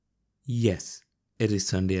Yes, it is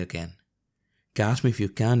Sunday again. Catch me if you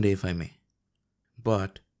can, if I may.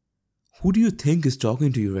 But who do you think is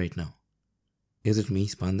talking to you right now? Is it me,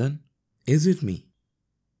 Spandan? Is it me?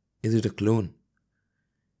 Is it a clone?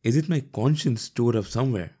 Is it my conscience stored up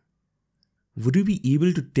somewhere? Would you be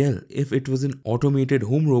able to tell if it was an automated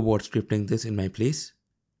home robot scripting this in my place?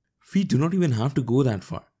 We do not even have to go that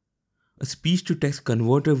far. A speech to text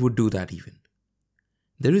converter would do that even.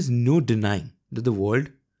 There is no denying that the world,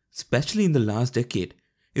 especially in the last decade,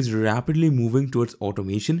 is rapidly moving towards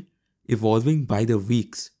automation, evolving by the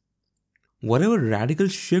weeks. Whatever radical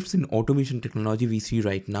shifts in automation technology we see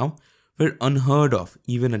right now were unheard of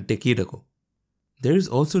even a decade ago. There is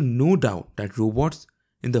also no doubt that robots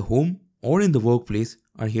in the home or in the workplace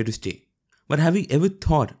are here to stay. But have you ever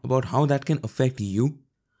thought about how that can affect you?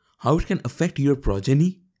 How it can affect your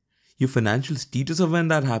progeny? Your financial status of when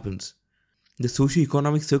that happens? The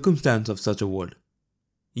socio-economic circumstance of such a world?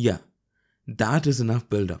 Yeah, that is enough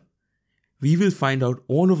build-up. We will find out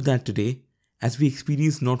all of that today as we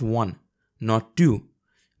experience not one, not two,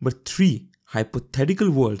 but three hypothetical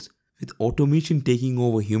worlds with automation taking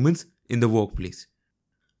over humans in the workplace.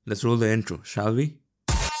 Let's roll the intro, shall we?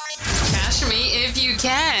 Cash me if you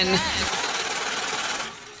can.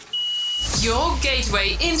 Your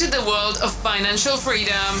gateway into the world of financial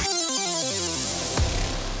freedom.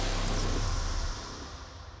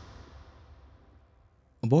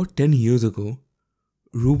 About 10 years ago,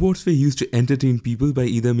 robots were used to entertain people by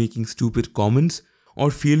either making stupid comments or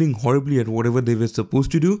failing horribly at whatever they were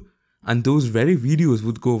supposed to do, and those very videos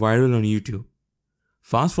would go viral on YouTube.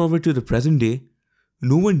 Fast forward to the present day,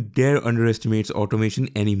 no one dare underestimates automation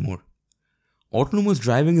anymore. Autonomous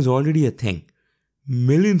driving is already a thing.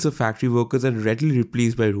 Millions of factory workers are readily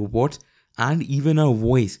replaced by robots, and even our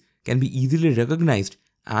voice can be easily recognized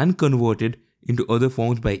and converted into other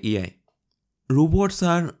forms by AI. Robots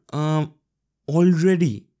are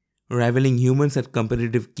already rivaling humans at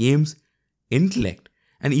competitive games, intellect,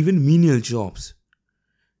 and even menial jobs.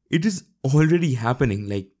 It is already happening,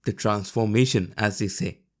 like the transformation, as they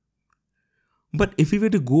say. But if we were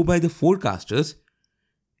to go by the forecasters,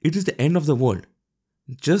 it is the end of the world,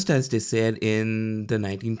 just as they said in the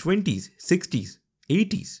 1920s, 60s,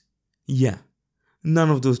 80s. Yeah, none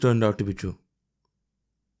of those turned out to be true.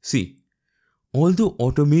 See, although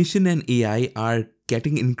automation and AI are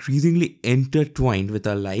getting increasingly intertwined with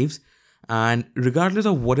our lives, and regardless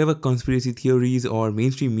of whatever conspiracy theories or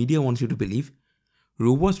mainstream media wants you to believe,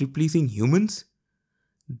 robots replacing humans?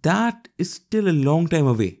 That is still a long time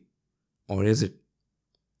away. Or is it?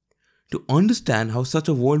 To understand how such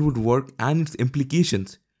a world would work and its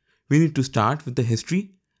implications, we need to start with the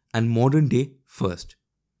history and modern day first.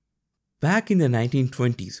 Back in the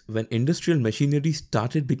 1920s, when industrial machinery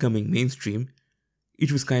started becoming mainstream,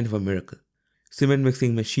 it was kind of a miracle. Cement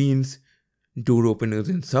mixing machines, door openers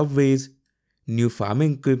in subways, new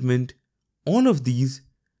farming equipment, all of these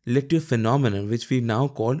led to a phenomenon which we now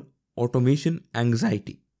call automation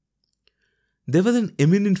anxiety. There was an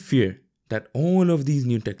imminent fear that all of these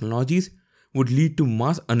new technologies would lead to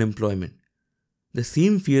mass unemployment. The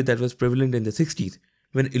same fear that was prevalent in the 60s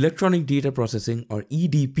when electronic data processing or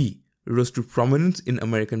EDP rose to prominence in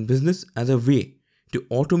American business as a way to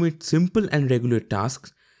automate simple and regular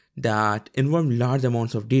tasks that involved large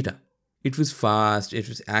amounts of data. It was fast, it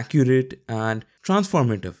was accurate, and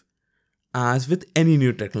transformative, as with any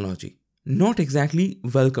new technology, not exactly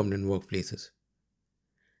welcomed in workplaces.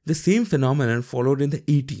 The same phenomenon followed in the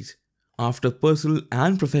 80s, after personal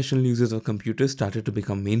and professional users of computers started to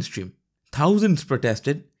become mainstream. Thousands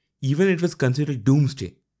protested, even it was considered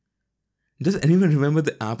doomsday. Does anyone remember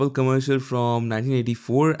the Apple commercial from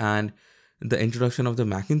 1984 and the introduction of the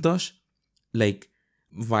Macintosh? Like,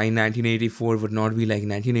 why 1984 would not be like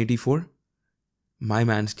 1984? My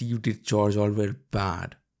man Steve did George Orwell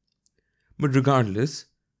bad. But regardless,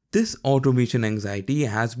 this automation anxiety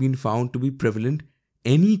has been found to be prevalent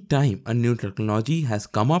any time a new technology has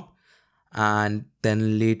come up and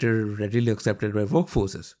then later readily accepted by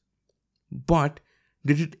workforces. But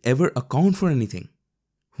did it ever account for anything?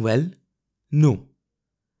 Well, no.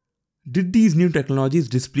 Did these new technologies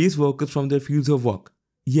displace workers from their fields of work?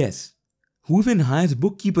 Yes. Who even hires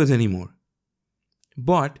bookkeepers anymore?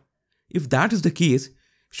 But if that is the case,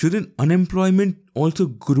 shouldn't unemployment also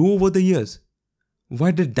grow over the years? Why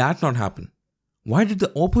did that not happen? Why did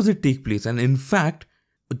the opposite take place and in fact,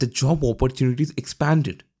 the job opportunities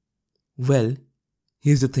expanded? Well,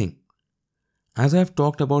 here's the thing. As I've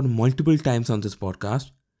talked about multiple times on this podcast,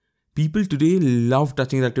 people today love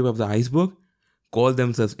touching the tip of the iceberg, call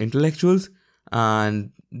themselves intellectuals,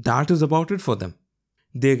 and that is about it for them.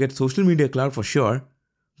 They get social media clout for sure,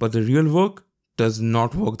 but the real work does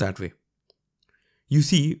not work that way. You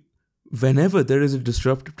see, whenever there is a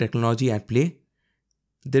disruptive technology at play,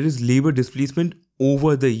 there is labor displacement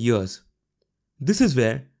over the years. This is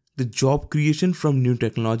where the job creation from new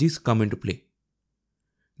technologies come into play.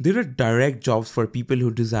 There are direct jobs for people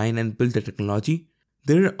who design and build the technology.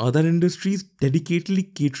 There are other industries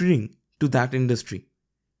dedicatedly catering to that industry.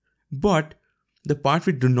 But the part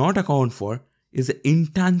we do not account for is the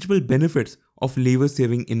intangible benefits of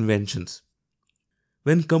labor-saving inventions.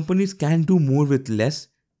 When companies can do more with less,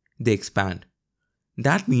 they expand.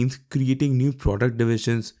 That means creating new product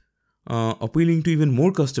divisions, appealing to even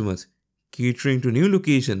more customers, catering to new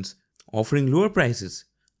locations, offering lower prices,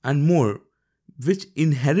 and more, which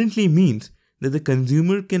inherently means that the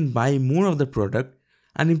consumer can buy more of the product,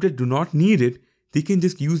 and if they do not need it, they can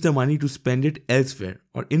just use the money to spend it elsewhere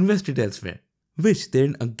or invest it elsewhere, which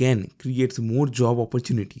then again creates more job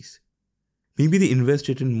opportunities. Maybe they invest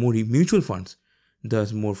it in more mutual funds,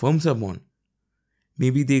 thus more firms are born.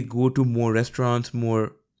 Maybe they go to more restaurants,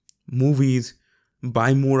 more movies,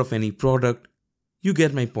 buy more of any product. You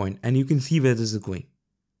get my point, and you can see where this is going.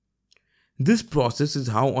 This process is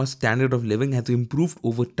how our standard of living has improved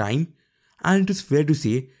over time, and it is fair to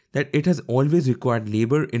say that it has always required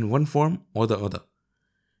labor in one form or the other.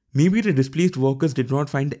 Maybe the displaced workers did not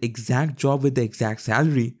find the exact job with the exact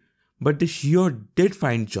salary, but they sure did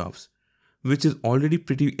find jobs, which is already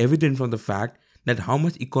pretty evident from the fact that how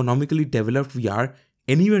much economically developed we are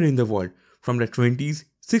anywhere in the world from the 20s,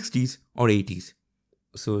 60s, or 80s.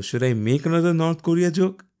 So should I make another North Korea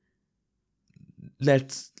joke?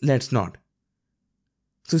 Let's not.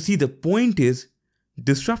 So see, the point is,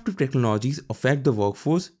 disruptive technologies affect the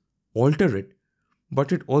workforce, alter it,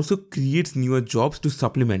 but it also creates newer jobs to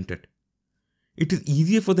supplement it. It is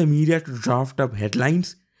easier for the media to draft up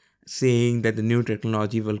headlines saying that the new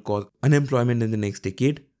technology will cause unemployment in the next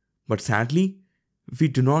decade, but sadly, we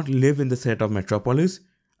do not live in the set of metropolis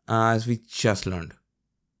as we just learned.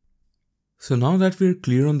 So now that we are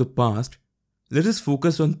clear on the past, let us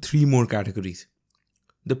focus on 3 more categories: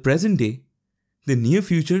 the present day, the near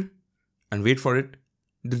future, and wait for it,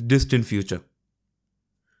 the distant future.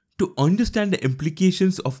 To understand the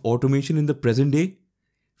implications of automation in the present day,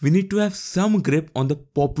 we need to have some grip on the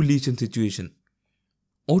population situation.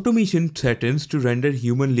 Automation threatens to render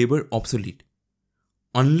human labor obsolete.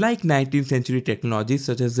 Unlike 19th century technologies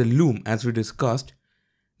such as the loom, as we discussed,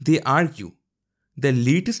 they argue the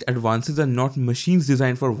latest advances are not machines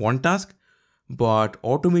designed for one task, but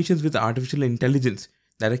automations with artificial intelligence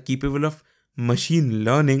that are capable of machine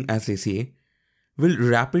learning, as they say, will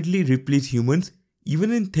rapidly replace humans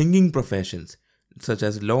even in thinking professions such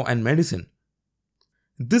as law and medicine.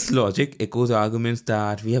 This logic echoes arguments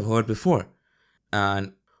that we have heard before,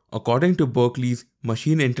 and according to Berkeley's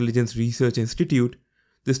Machine Intelligence Research Institute,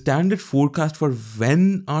 the standard forecast for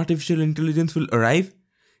when artificial intelligence will arrive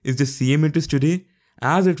is the same it is today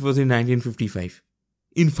as it was in 1955,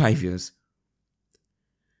 in 5 years.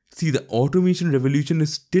 See, the automation revolution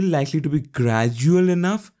is still likely to be gradual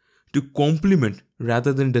enough to complement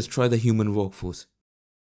rather than destroy the human workforce.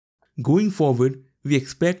 Going forward, we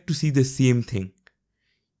expect to see the same thing.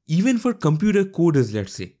 Even for computer coders,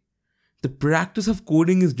 let's say, the practice of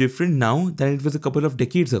coding is different now than it was a couple of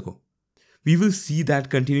decades ago. We will see that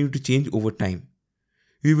continue to change over time.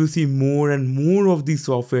 We will see more and more of these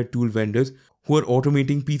software tool vendors who are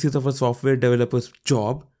automating pieces of a software developer's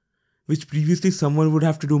job, which previously someone would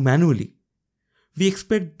have to do manually. We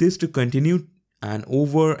expect this to continue, and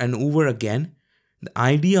over again, the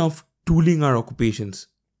idea of tooling our occupations.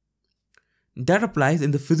 That applies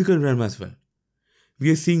in the physical realm as well. We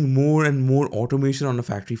are seeing more and more automation on a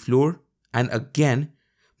factory floor, and again,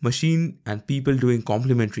 machine and people doing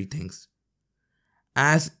complementary things.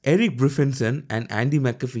 As Eric Brynjolfsson and Andy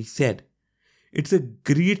McAfee said, it's a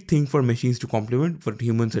great thing for machines to complement what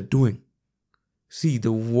humans are doing. See,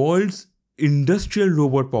 the world's industrial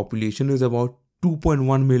robot population is about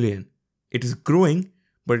 2.1 million. It is growing,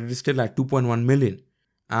 but it is still at 2.1 million.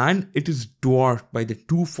 And it is dwarfed by the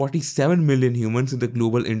 247 million humans in the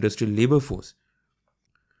global industrial labor force.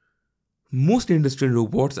 Most industrial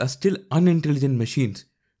robots are still unintelligent machines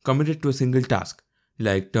committed to a single task,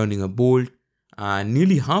 like turning a bolt, and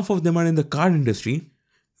nearly half of them are in the car industry,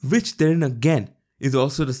 which then again is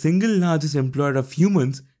also the single largest employer of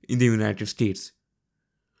humans in the United States.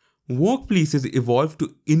 Workplaces evolve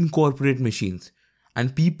to incorporate machines,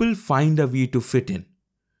 and people find a way to fit in.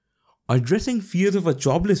 Addressing fears of a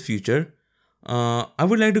jobless future, I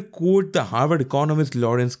would like to quote the Harvard economist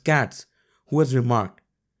Lawrence Katz, who has remarked,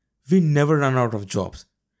 "We never run out of jobs.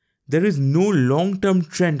 There is no long-term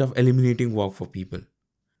trend of eliminating work for people."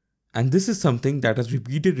 And this is something that has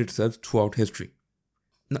repeated itself throughout history.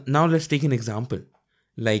 Now let's take an example.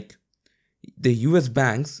 Like, the US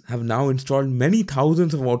banks have now installed many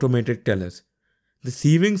thousands of automated tellers. The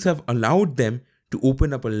savings have allowed them to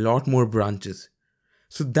open up a lot more branches.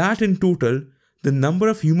 So that in total, the number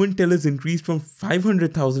of human tellers increased from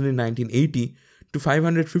 500,000 in 1980 to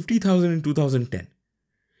 550,000 in 2010.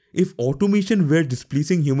 If automation were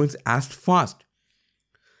displacing humans as fast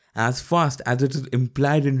as it is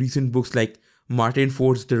implied in recent books like Martin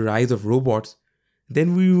Ford's The Rise of Robots,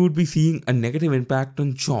 then we would be seeing a negative impact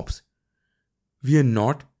on jobs. We are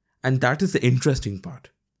not, and that is the interesting part.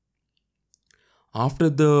 After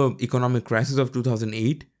the economic crisis of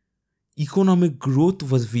 2008, economic growth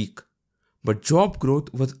was weak, but job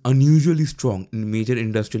growth was unusually strong in major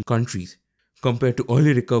industrial countries compared to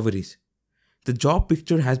early recoveries. The job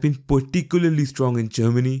picture has been particularly strong in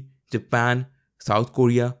Germany, Japan, South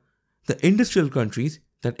Korea, the industrial countries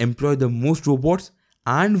that employ the most robots,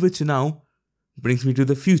 and which now brings me to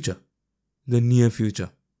the future, the near future.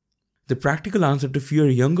 The practical answer to fewer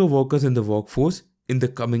younger workers in the workforce in the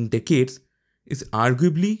coming decades is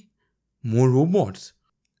arguably more robots.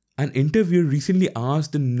 An interviewer recently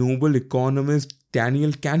asked the Nobel economist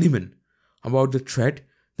Daniel Kahneman about the threat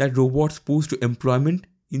that robots pose to employment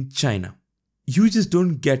in China. "You just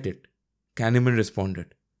don't get it," Kahneman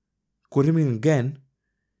responded. Quoting again,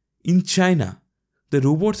 "In China, the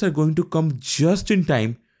robots are going to come just in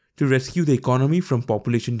time to rescue the economy from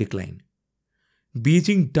population decline.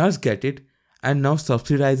 Beijing does get it and now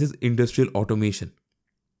subsidizes industrial automation."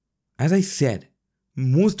 As I said,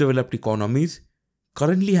 most developed economies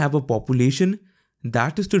currently have a population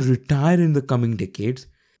that is to retire in the coming decades,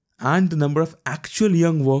 and the number of actual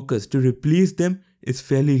young workers to replace them is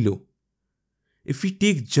fairly low. If we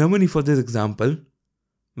take Germany for this example,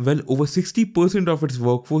 well, over 60% of its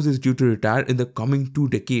workforce is due to retire in the coming 2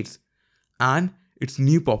 decades, and its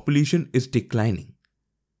new population is declining.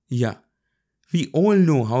 Yeah, we all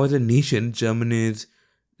know how as a nation Germany is,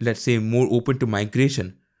 let's say, more open to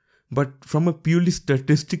migration, but from a purely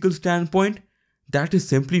statistical standpoint, that is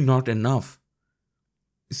simply not enough.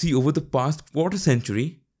 See, over the past quarter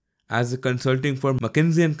century, as the consulting firm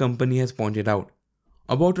McKinsey & Company has pointed out,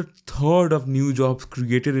 about a third of new jobs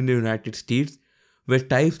created in the United States were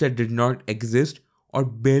types that did not exist or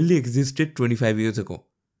barely existed 25 years ago.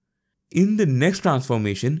 In the next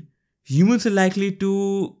transformation, humans are likely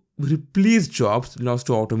to replace jobs lost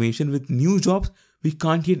to automation with new jobs we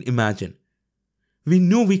can't yet imagine. We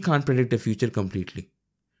know we can't predict the future completely.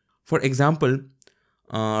 For example,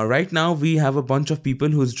 right now we have a bunch of people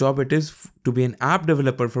whose job it is to be an app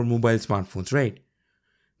developer for mobile smartphones, right?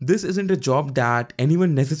 This isn't a job that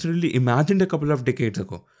anyone necessarily imagined a couple of decades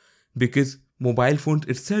ago, because mobile phones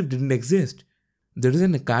itself didn't exist. There is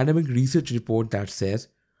an academic research report that says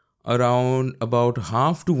around about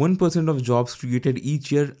half to 1% of jobs created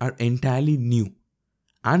each year are entirely new.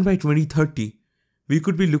 And by 2030, we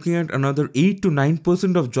could be looking at another 8 to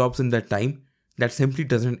 9% of jobs in that time that simply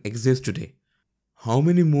doesn't exist today. How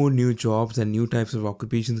many more new jobs and new types of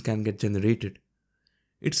occupations can get generated?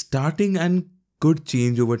 It's starting and could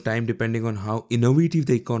change over time depending on how innovative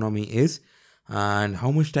the economy is and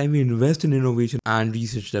how much time we invest in innovation and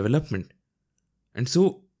research development. And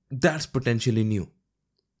so that's potentially new.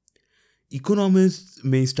 Economists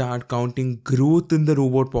may start counting growth in the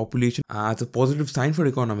robot population as a positive sign for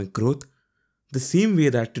economic growth, the same way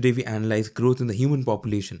that today we analyze growth in the human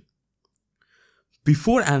population.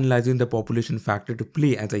 Before analyzing the population factor to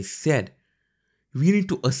play, as I said, we need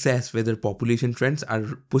to assess whether population trends are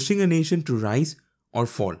pushing a nation to rise or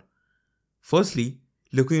fall. Firstly,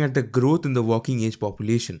 looking at the growth in the working age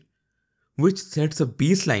population, which sets a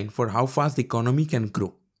baseline for how fast the economy can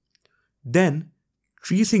grow. Then,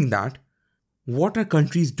 tracing that, what are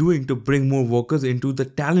countries doing to bring more workers into the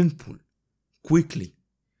talent pool quickly?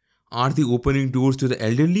 Are they opening doors to the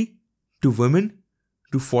elderly, to women,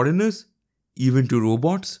 to foreigners, even to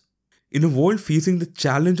robots? In a world facing the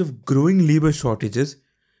challenge of growing labor shortages,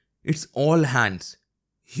 it's all hands,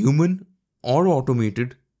 human or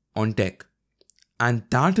automated, on deck. And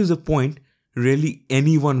that is a point rarely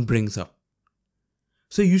anyone brings up.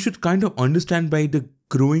 So you should kind of understand by the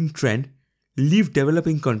growing trend, leave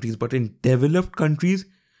developing countries, but in developed countries,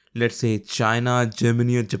 let's say China,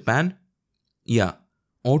 Germany or Japan, yeah,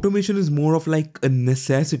 automation is more of like a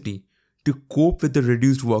necessity to cope with the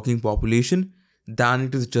reduced working population than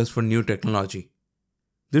it is just for new technology.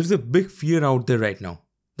 There's a big fear out there right now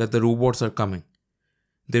that the robots are coming.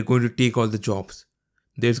 They're going to take all the jobs.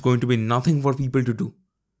 There's going to be nothing for people to do.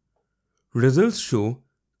 Results show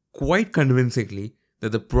quite convincingly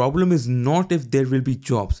that the problem is not if there will be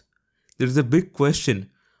jobs. There is a big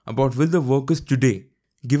question about will the workers today,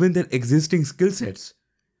 given their existing skill sets,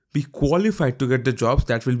 be qualified to get the jobs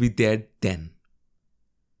that will be there then.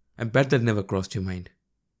 I bet that never crossed your mind.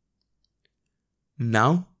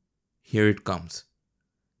 Now, here it comes.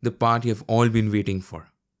 The part you have all been waiting for.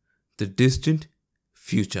 The distant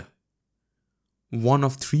future. One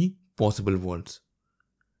of 3 possible worlds.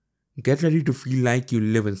 Get ready to feel like you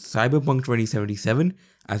live in Cyberpunk 2077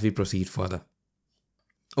 as we proceed further.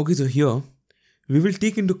 Okay, so here, we will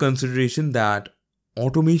take into consideration that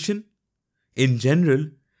automation, in general,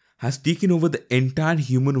 has taken over the entire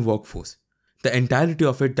human workforce, the entirety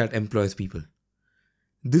of it that employs people.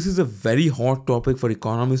 This is a very hot topic for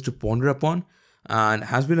economists to ponder upon and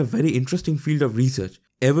has been a very interesting field of research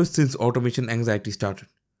ever since automation anxiety started.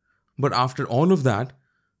 But after all of that,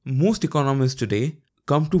 most economists today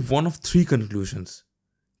come to one of 3 conclusions.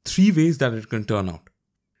 3 ways that it can turn out.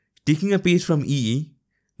 Taking a page from EE,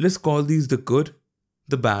 let's call these the good,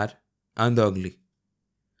 the bad, and the ugly.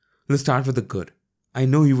 Let's start with the good. I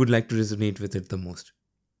know you would like to resonate with it the most.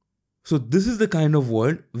 So this is the kind of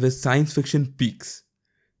world where science fiction peaks.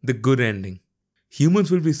 The good ending. Humans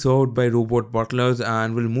will be served by robot butlers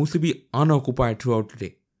and will mostly be unoccupied throughout the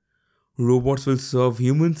day. Robots will serve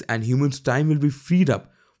humans and humans' time will be freed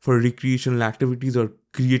up for recreational activities or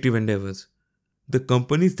creative endeavors. The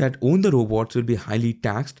companies that own the robots will be highly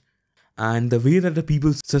taxed, and the way that the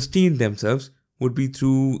people sustain themselves would be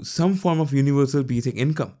through some form of universal basic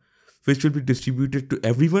income, which will be distributed to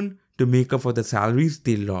everyone to make up for the salaries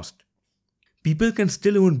they lost. People can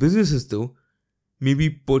still own businesses though, maybe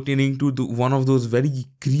pertaining to one of those very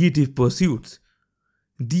creative pursuits.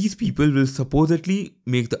 These people will supposedly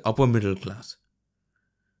make the upper middle class.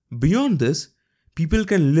 Beyond this, people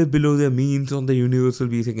can live below their means on the universal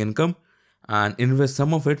basic income and invest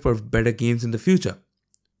some of it for better gains in the future.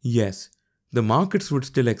 Yes, the markets would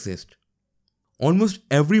still exist. Almost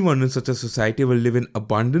everyone in such a society will live in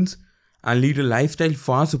abundance and lead a lifestyle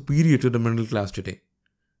far superior to the middle class today.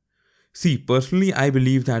 See, personally, I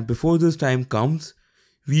believe that before this time comes,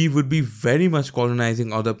 we would be very much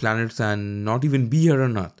colonizing other planets and not even be here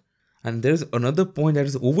on Earth. And there's another point that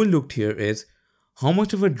is overlooked here is how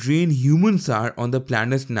much of a drain humans are on the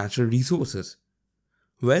planet's natural resources.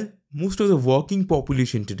 Well, most of the working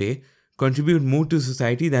population today contribute more to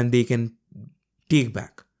society than they can take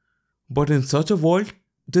back. But in such a world,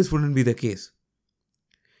 this wouldn't be the case.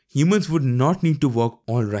 Humans would not need to work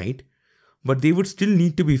all right, but they would still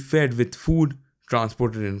need to be fed with food,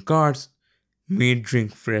 transported in cars, made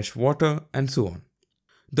drink fresh water, and so on.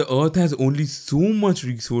 The earth has only so much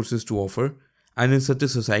resources to offer, and in such a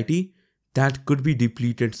society, that could be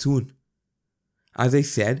depleted soon. As I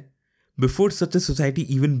said, before such a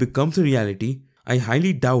society even becomes a reality, I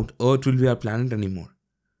highly doubt Earth will be our planet anymore.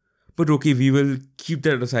 But okay, we will keep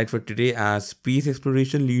that aside for today as space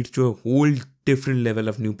exploration leads to a whole different level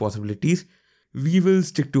of new possibilities. We will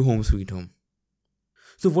stick to home sweet home.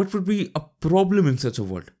 So what would be a problem in such a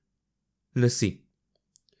world? Let's see.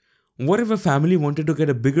 What if a family wanted to get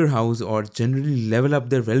a bigger house or generally level up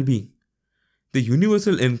their well-being? The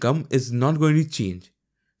universal income is not going to change.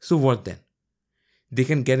 So what then? They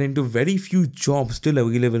can get into very few jobs still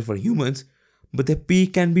available for humans, but their pay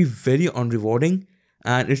can be very unrewarding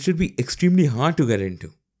and it should be extremely hard to get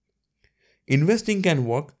into. Investing can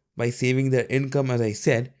work by saving their income, as I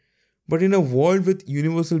said, but in a world with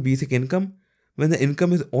universal basic income, when the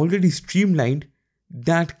income is already streamlined,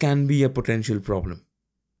 that can be a potential problem.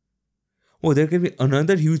 Oh, there can be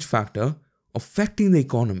another huge factor affecting the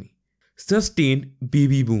economy: sustained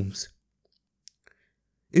baby booms.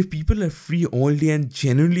 If people are free all day and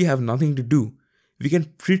genuinely have nothing to do, we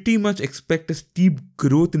can pretty much expect a steep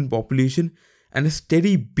growth in population and a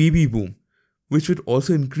steady baby boom, which would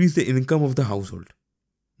also increase the income of the household.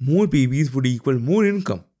 More babies would equal more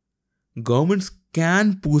income. Governments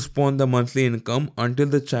can postpone the monthly income until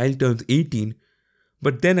the child turns 18,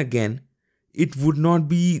 but then again, it would not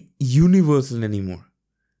be universal anymore.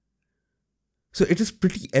 So it is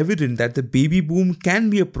pretty evident that the baby boom can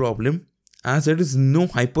be a problem, as there is no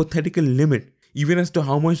hypothetical limit even as to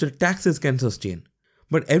how much the taxes can sustain.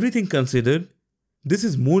 But everything considered, this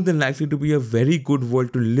is more than likely to be a very good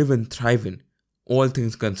world to live and thrive in, all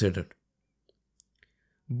things considered.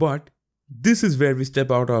 But this is where we step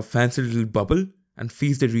out our fancy little bubble and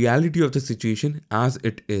face the reality of the situation as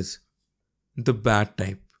it is. The bad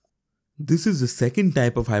type. This is the second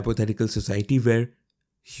type of hypothetical society where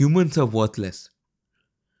humans are worthless.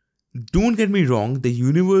 Don't get me wrong, the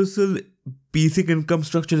universal basic income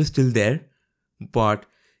structure is still there, but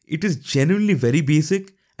it is genuinely very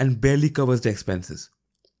basic and barely covers the expenses.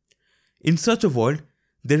 In such a world,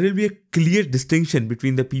 there will be a clear distinction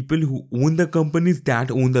between the people who own the companies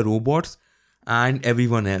that own the robots and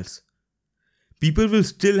everyone else. People will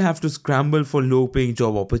still have to scramble for low-paying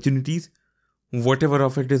job opportunities, whatever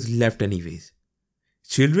of it is left anyways.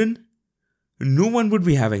 Children? No one would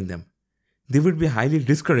be having them. They would be highly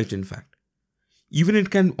discouraged in fact. Even it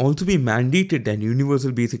can also be mandated that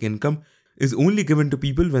universal basic income is only given to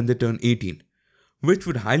people when they turn 18, which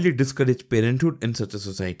would highly discourage parenthood in such a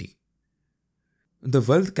society. The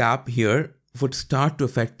wealth gap here would start to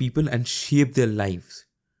affect people and shape their lives.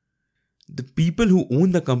 The people who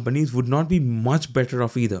own the companies would not be much better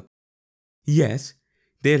off either. Yes,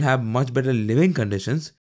 they'll have much better living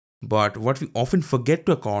conditions, but what we often forget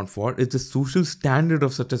to account for is the social standard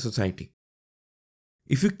of such a society.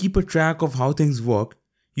 If you keep a track of how things work,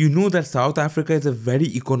 you know that South Africa is a very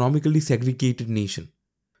economically segregated nation.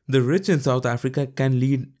 The rich in South Africa can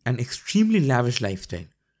lead an extremely lavish lifestyle.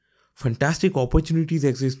 Fantastic opportunities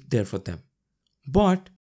exist there for them. But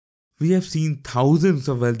we have seen thousands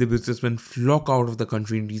of wealthy businessmen flock out of the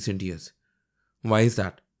country in recent years. Why is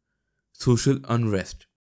that? Social unrest.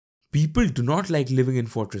 People do not like living in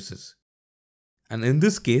fortresses. And in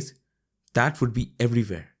this case, that would be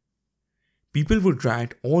everywhere. People would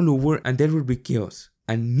riot all over and there would be chaos.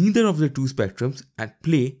 And neither of the two spectrums at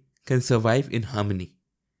play can survive in harmony.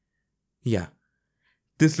 Yeah,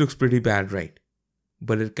 this looks pretty bad, right?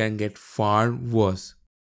 But it can get far worse.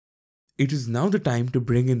 It is now the time to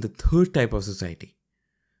bring in the third type of society,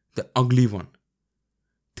 the ugly one.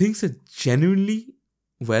 Things are genuinely,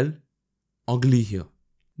 ugly here.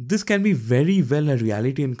 This can be very well a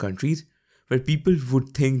reality in countries where people would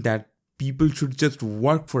think that people should just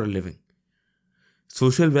work for a living.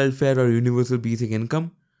 Social welfare or universal basic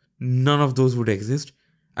income, none of those would exist,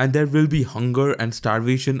 and there will be hunger and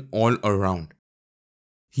starvation all around.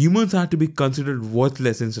 Humans are to be considered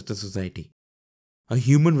worthless in such a society. A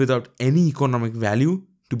human without any economic value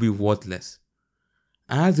to be worthless.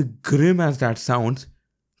 As grim as that sounds,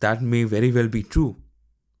 that may very well be true.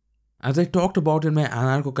 As I talked about in my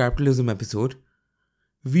anarcho-capitalism episode,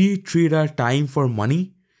 we trade our time for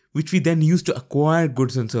money, which we then use to acquire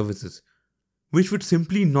goods and services, which would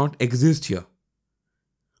simply not exist here.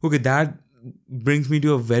 Okay, that brings me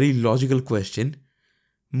to a very logical question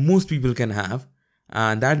most people can have,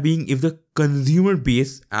 and that being, if the consumer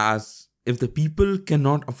base, as if the people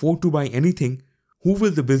cannot afford to buy anything, who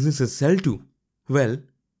will the businesses sell to? Well,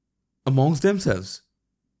 amongst themselves.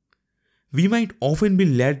 We might often be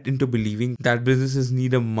led into believing that businesses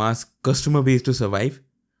need a mass customer base to survive,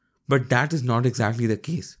 but that is not exactly the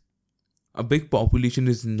case. A big population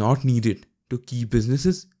is not needed to keep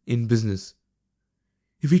businesses in business.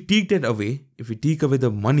 If we take away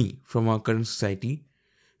the money from our current society,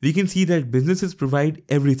 we can see that businesses provide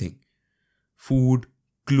everything. Food,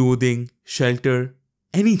 clothing, shelter,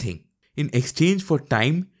 anything in exchange for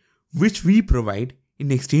time, which we provide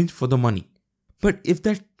in exchange for the money. But if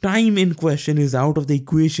that time in question is out of the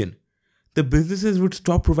equation, the businesses would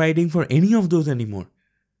stop providing for any of those anymore.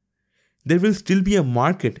 There will still be a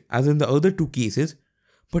market as in the other two cases,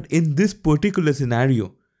 but in this particular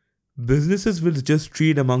scenario, businesses will just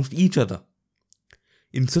trade amongst each other.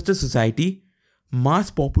 In such a society, mass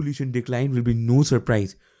population decline will be no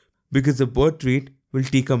surprise because the birth rate will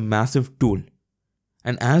take a massive toll.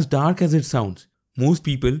 And as dark as it sounds, most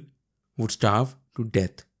people would starve to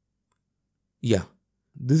death. Yeah,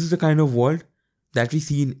 this is the kind of world that we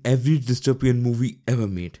see in every dystopian movie ever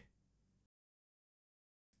made.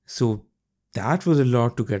 So that was a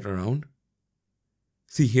lot to get around.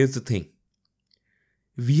 See, here's the thing.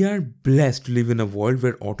 We are blessed to live in a world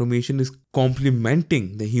where automation is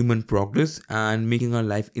complementing the human progress and making our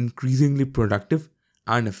life increasingly productive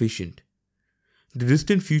and efficient. The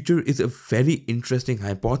distant future is a very interesting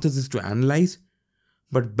hypothesis to analyze,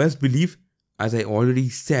 but best believe, as I already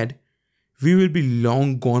said, we will be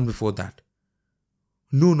long gone before that.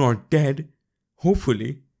 No, not dead,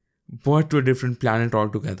 hopefully, but to a different planet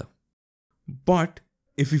altogether. But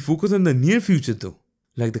if we focus on the near future though,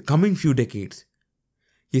 like the coming few decades,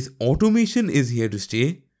 yes, automation is here to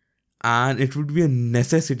stay, and it would be a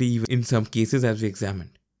necessity even in some cases as we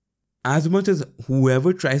examined. As much as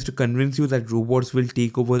whoever tries to convince you that robots will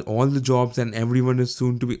take over all the jobs and everyone is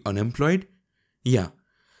soon to be unemployed, yeah,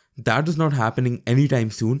 that is not happening anytime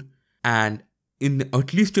soon, and in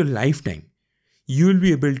at least your lifetime, you will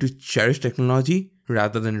be able to cherish technology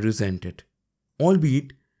rather than resent it.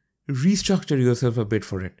 Albeit, restructure yourself a bit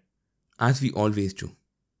for it, as we always do.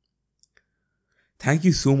 Thank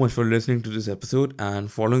you so much for listening to this episode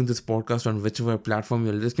and following this podcast on whichever platform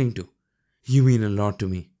you're listening to. You mean a lot to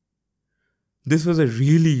me. This was a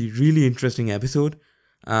really, really interesting episode,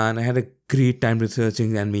 and I had a great time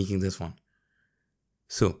researching and making this one.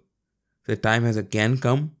 So, the time has again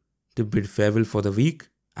come to bid farewell for the week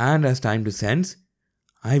And as time descends,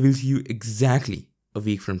 I will see you exactly a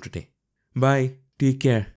week from today. Bye. Take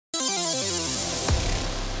care.